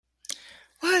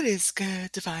What is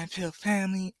good, Divine Pill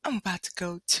family? I'm about to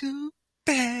go to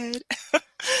bed.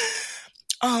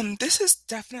 This is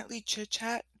definitely chit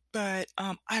chat, but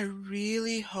I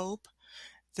really hope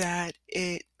that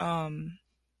it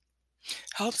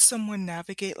helps someone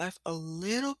navigate life a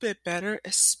little bit better,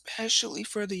 especially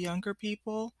for the younger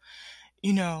people.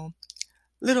 You know,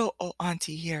 little old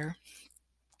auntie here.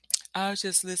 I was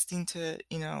just listening to,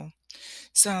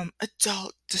 some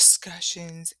adult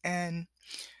discussions, and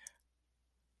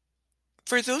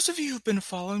for those of you who've been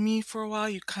following me for a while,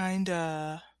 you kind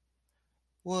of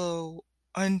will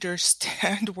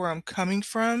understand where I'm coming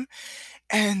from.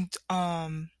 And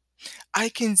I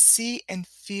can see and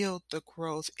feel the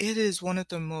growth. It is one of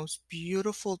the most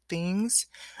beautiful things.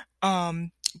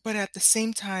 Um, but at the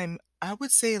same time, I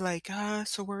would say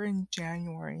so we're in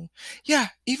January. Yeah,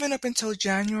 even up until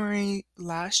January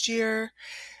last year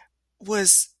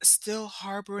was still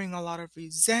harboring a lot of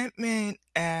resentment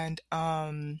and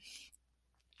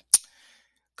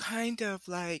kind of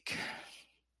like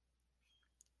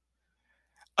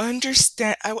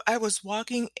understand I was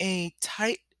walking a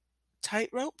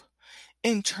tightrope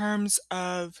in terms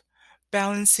of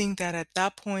balancing that at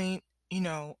that point,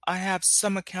 I have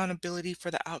some accountability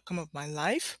for the outcome of my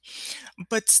life,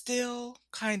 but still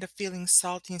kind of feeling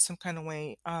salty in some kind of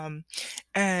way.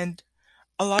 And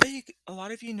a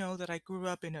lot of you know that I grew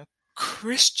up in a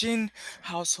Christian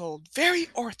household, very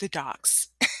orthodox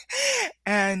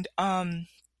and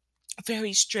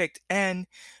very strict. And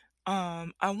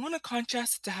I want to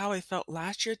contrast it to how I felt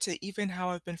last year to even how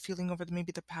I've been feeling over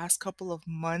maybe the past couple of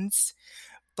months.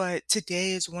 But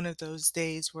today is one of those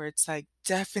days where it's like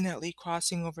definitely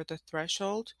crossing over the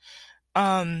threshold.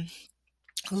 Um,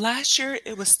 Last year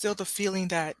it was still the feeling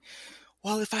that,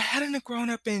 well, if I hadn't have grown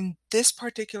up in this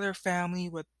particular family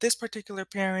with this particular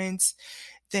parents,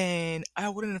 then I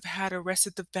wouldn't have had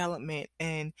arrested development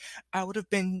and I would have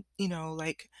been,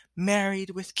 like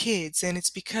married with kids. And it's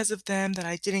because of them that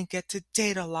I didn't get to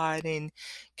date a lot and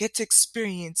get to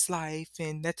experience life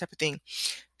and that type of thing.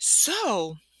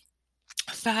 So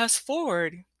fast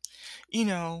forward, you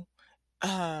know,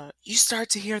 you start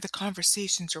to hear the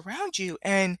conversations around you.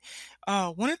 And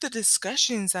one of the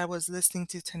discussions I was listening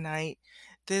to tonight,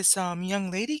 this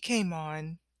young lady came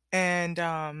on and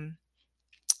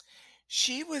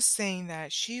she was saying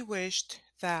that she wished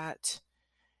that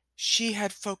she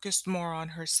had focused more on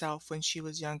herself when she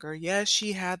was younger. Yes,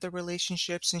 she had the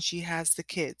relationships and she has the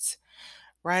kids,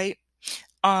 right?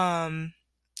 Um,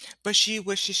 but she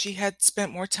wishes she had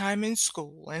spent more time in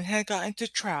school and had gotten to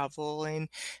travel and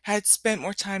had spent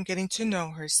more time getting to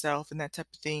know herself and that type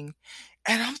of thing.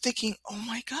 And I'm thinking, oh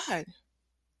my God,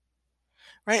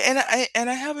 right? And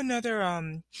I have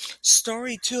another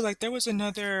story too. Like there was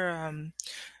another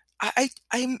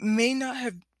I may not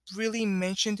have really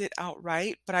mentioned it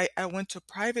outright, but I went to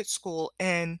private school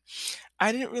and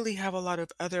I didn't really have a lot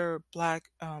of other black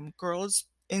girls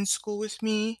in school with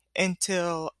me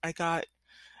until I got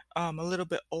a little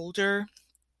bit older.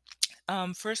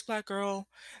 First black girl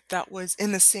that was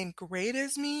in the same grade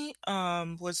as me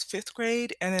was fifth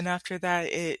grade, and then after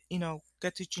that,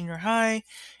 get to junior high.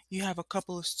 You have a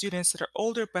couple of students that are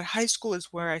older, but high school is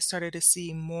where I started to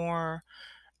see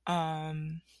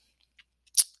um,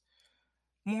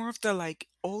 more of the like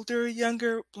older,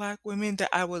 younger black women that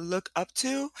I would look up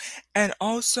to. And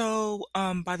also,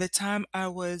 by the time I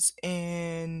was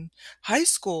in high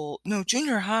school, no,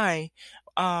 junior high,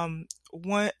 one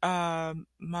of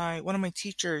my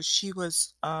teachers, she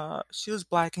was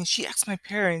black and she asked my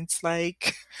parents,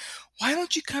 like, why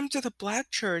don't you come to the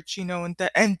black church? And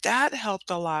that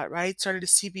helped a lot, right? Started to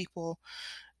see people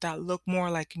that look more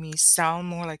like me, sound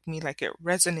more like me, like it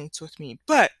resonates with me.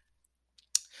 But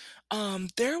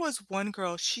there was one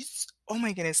girl, she's oh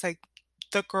my goodness, like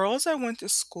the girls I went to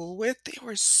school with, they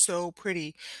were so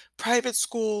pretty. Private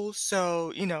school,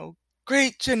 so,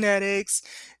 great genetics,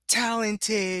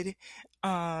 talented,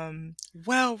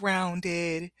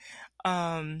 well-rounded.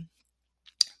 Um,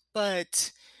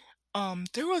 but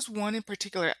there was one in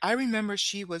particular. I remember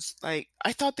she was like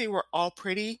I thought they were all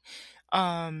pretty.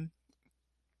 Um,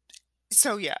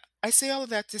 so yeah, I say all of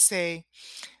that to say,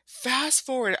 fast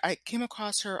forward, I came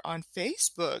across her on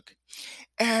Facebook.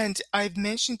 And I've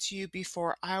mentioned to you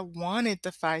before, I wanted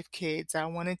the 5 kids. I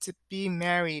wanted to be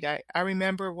married. I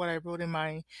remember what I wrote in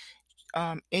my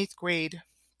eighth grade.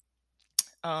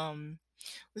 Um,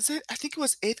 was it? I think it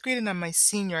was eighth grade and then my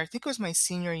senior. I think it was my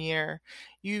senior year.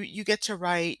 You get to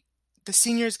write. The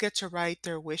seniors get to write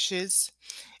their wishes,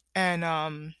 and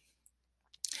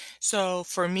so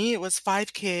for me, it was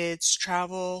 5 kids,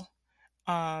 travel,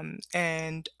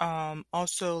 and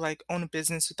also like own a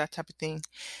business with that type of thing.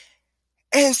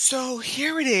 And so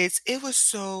here it is. It was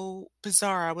so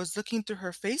bizarre. I was looking through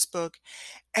her Facebook,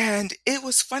 and it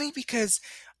was funny because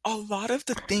a lot of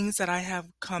the things that I have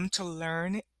come to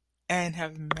learn and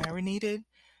have marinated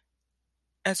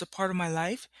as a part of my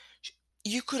life, sh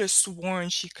you could have sworn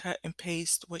she cut and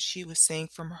paste what she was saying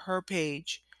from her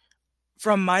page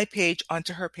from my page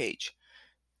onto her page.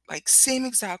 Like, same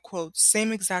exact quotes,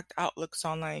 same exact outlooks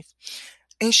on life,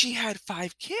 and she had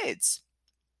 5 kids,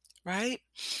 right?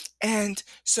 And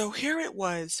so here it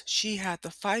was, she had the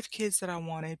 5 kids that I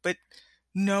wanted, but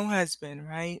no husband,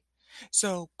 right?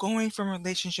 So going from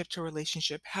relationship to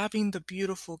relationship, having the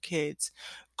beautiful kids,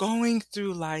 going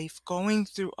through life, going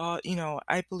through all,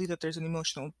 I believe that there's an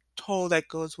emotional toll that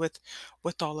goes with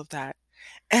all of that.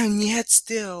 And yet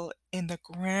still in the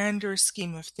grander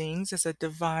scheme of things as a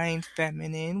divine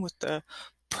feminine with the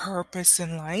purpose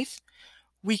in life,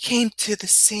 we came to the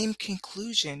same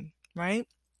conclusion, right?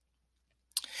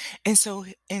 And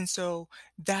so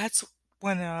that's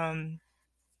when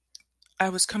I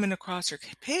was coming across her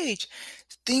page,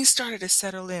 things started to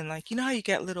settle in. Like, you know how you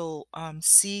get little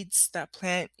seeds that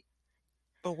plant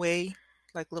away,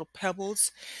 like little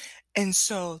pebbles? And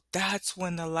so that's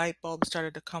when the light bulb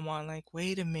started to come on, like,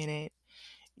 wait a minute,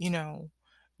 you know,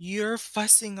 you're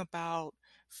fussing about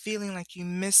feeling like you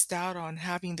missed out on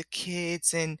having the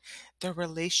kids and the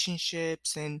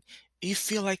relationships and you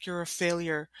feel like you're a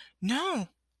failure. No,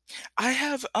 I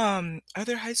have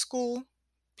other high school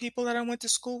people that I went to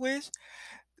school with.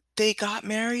 They got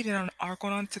married and are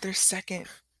going on to their second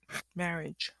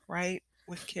marriage, right?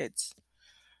 With kids,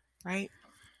 right?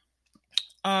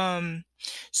 Um,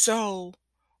 so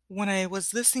when I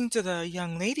was listening to the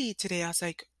young lady today, I was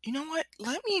like, you know what?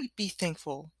 Let me be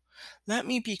thankful. Let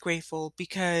me be grateful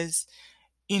because,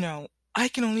 you know, I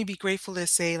can only be grateful to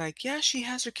say, like, yeah, she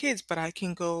has her kids, but I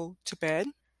can go to bed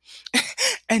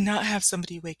and not have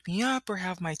somebody wake me up or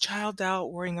have my child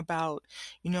out worrying about,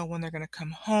 when they're going to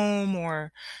come home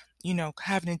or,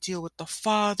 having to deal with the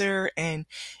father. And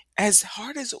as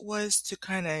hard as it was to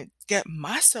kind of get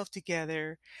myself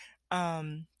together,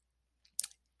 um,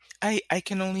 I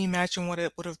can only imagine what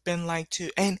it would have been like to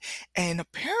and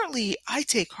apparently I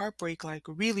take heartbreak like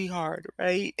really hard,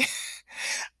 right?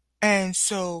 And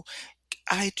so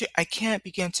I can't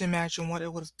begin to imagine what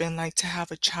it would have been like to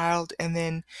have a child and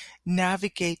then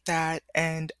navigate that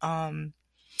and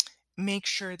make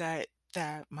sure that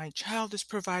my child is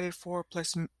provided for,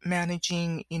 plus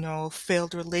managing,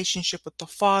 failed relationship with the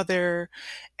father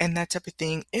and that type of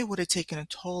thing. It would have taken a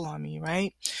toll on me,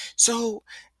 right? So,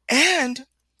 and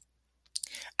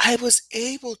I was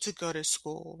able to go to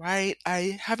school, right?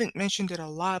 I haven't mentioned it a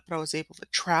lot, but I was able to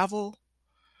travel,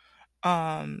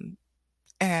 um,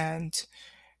 and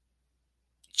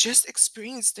just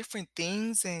experience different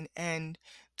things and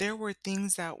there were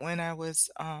things that when I was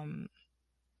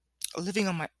living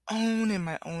on my own in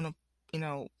my own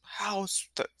house,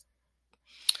 the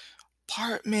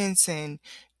apartments and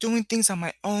doing things on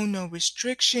my own, no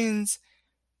restrictions.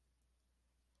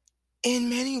 In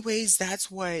many ways, that's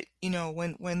what,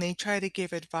 when they try to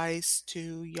give advice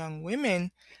to young women,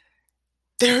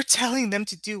 they're telling them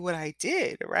to do what I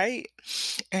did, right?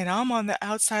 And I'm on the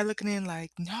outside looking in like,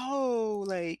 no,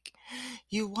 like,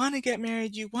 you want to get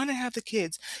married, you want to have the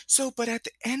kids. So, but at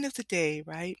the end of the day,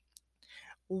 right,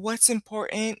 what's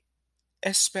important,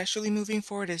 especially moving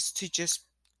forward, is to just,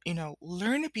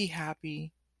 learn to be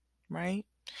happy, right?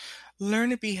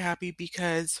 Learn to be happy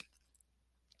because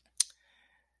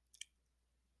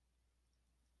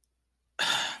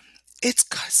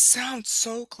sounds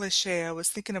so cliche. I was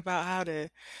thinking about how to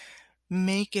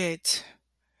make it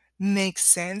make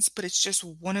sense, but it's just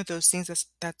one of those things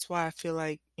that's why I feel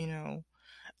like,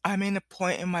 I'm in a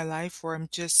point in my life where I'm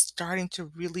just starting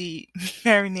to really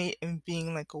marinate in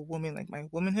being like a woman, like my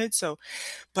womanhood. So,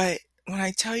 but when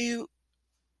I tell you,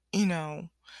 you know,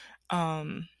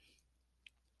 um,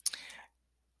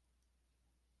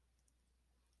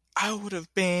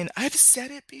 I've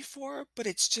said it before, but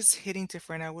it's just hitting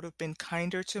different. I would have been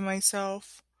kinder to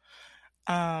myself.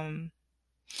 Um,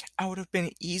 I would have been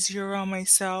easier on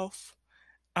myself.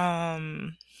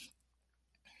 Um,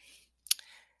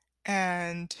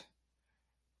 and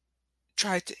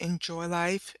tried to enjoy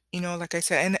life, like I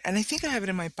said, and I think I have it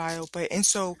in my bio, but and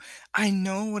so I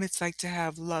know what it's like to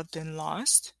have loved and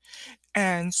lost.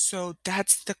 And so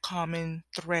that's the common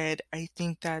thread I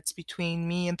think that's between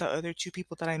me and the other two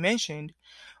people that I mentioned.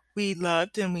 We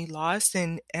loved and we lost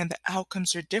and the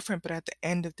outcomes are different, but at the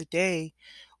end of the day,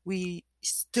 we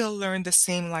still learned the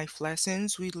same life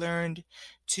lessons. We learned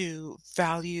to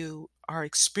value our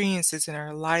experiences in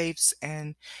our lives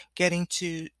and getting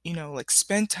to, like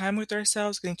spend time with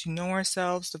ourselves, getting to know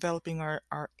ourselves, developing our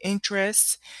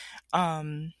interests.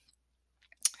 Um,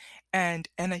 and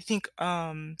I think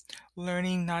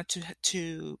learning not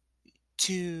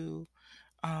to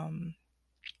um,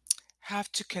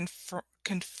 have to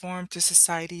conform to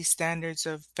society's standards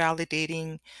of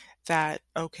validating that,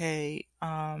 okay,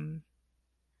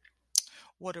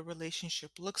 what a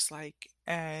relationship looks like.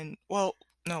 And well,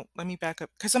 no, let me back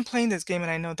up because I'm playing this game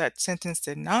and I know that sentence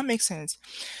did not make sense.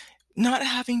 Not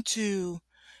having to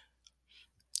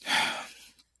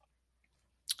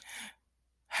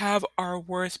have our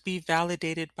worth be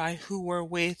validated by who we're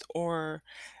with, or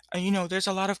there's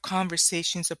a lot of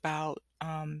conversations about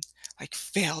like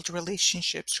failed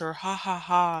relationships, or ha ha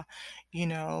ha, you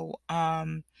know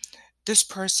um this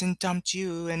person dumped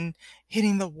you, and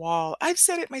hitting the wall. I've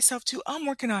said it myself too. I'm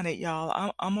working on it,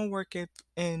 y'all. I'm a work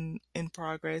in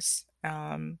progress.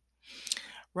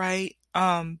 Right.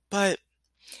 But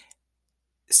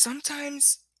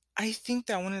sometimes I think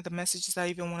that one of the messages I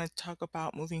even want to talk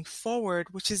about moving forward,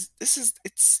 which is this is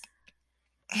it's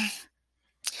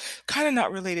kind of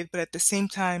not related, but at the same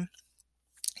time,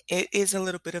 it is a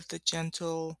little bit of the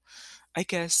gentle, I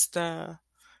guess, the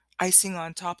icing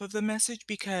on top of the message,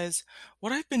 because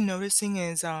what I've been noticing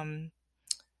is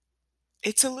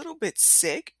it's a little bit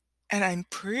sick, and I'm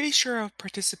pretty sure I've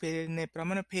participated in it, but I'm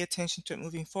going to pay attention to it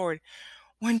moving forward.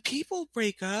 When people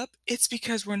break up, it's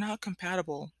because we're not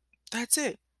compatible. That's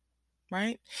it,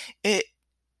 right? It,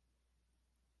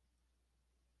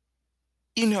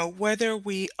 whether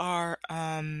we are,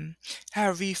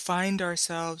 have refined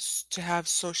ourselves to have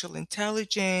social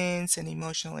intelligence and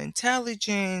emotional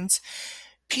intelligence,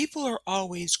 people are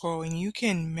always growing. You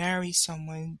can marry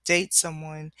someone, date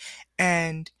someone,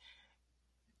 and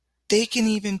they can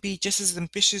even be just as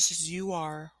ambitious as you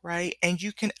are, right? And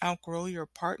you can outgrow your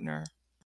partner.